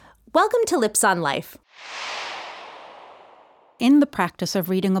Welcome to Lips on Life. In the practice of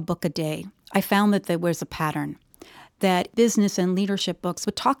reading a book a day, I found that there was a pattern, that business and leadership books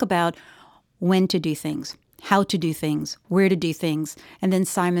would talk about when to do things, how to do things, where to do things, and then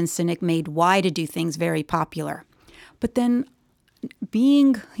Simon Sinek made why to do things very popular. But then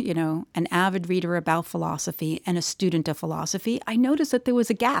being, an avid reader about philosophy and a student of philosophy, I noticed that there was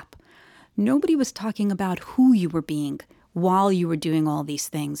a gap. Nobody was talking about who you were being while you were doing all these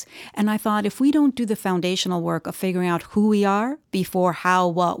things. And I thought, if we don't do the foundational work of figuring out who we are before how,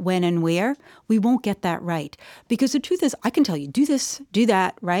 what, when, and where, we won't get that right. Because the truth is, I can tell you, do this, do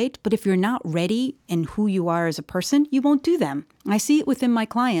that, right? But if you're not ready in who you are as a person, you won't do them. I see it within my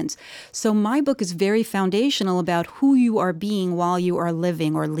clients. So my book is very foundational about who you are being while you are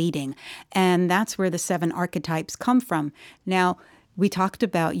living or leading. And that's where the 7 archetypes come from. Now, we talked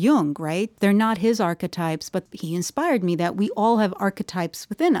about Jung, right? They're not his archetypes, but he inspired me that we all have archetypes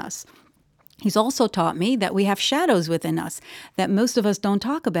within us. He's also taught me that we have shadows within us that most of us don't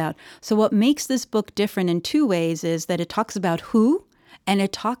talk about. So what makes this book different in 2 ways is that it talks about who, and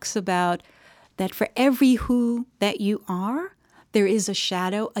it talks about that for every who that you are, there is a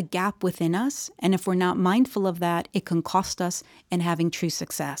shadow, a gap within us. And if we're not mindful of that, it can cost us in having true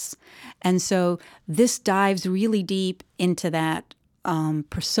success. And so this dives really deep into that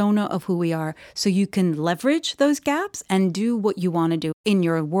persona of who we are, so you can leverage those gaps and do what you want to do in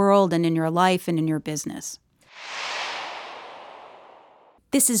your world and in your life and in your business.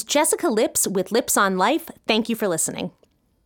 This is Jessica Lips with Lips on Life. Thank you for listening.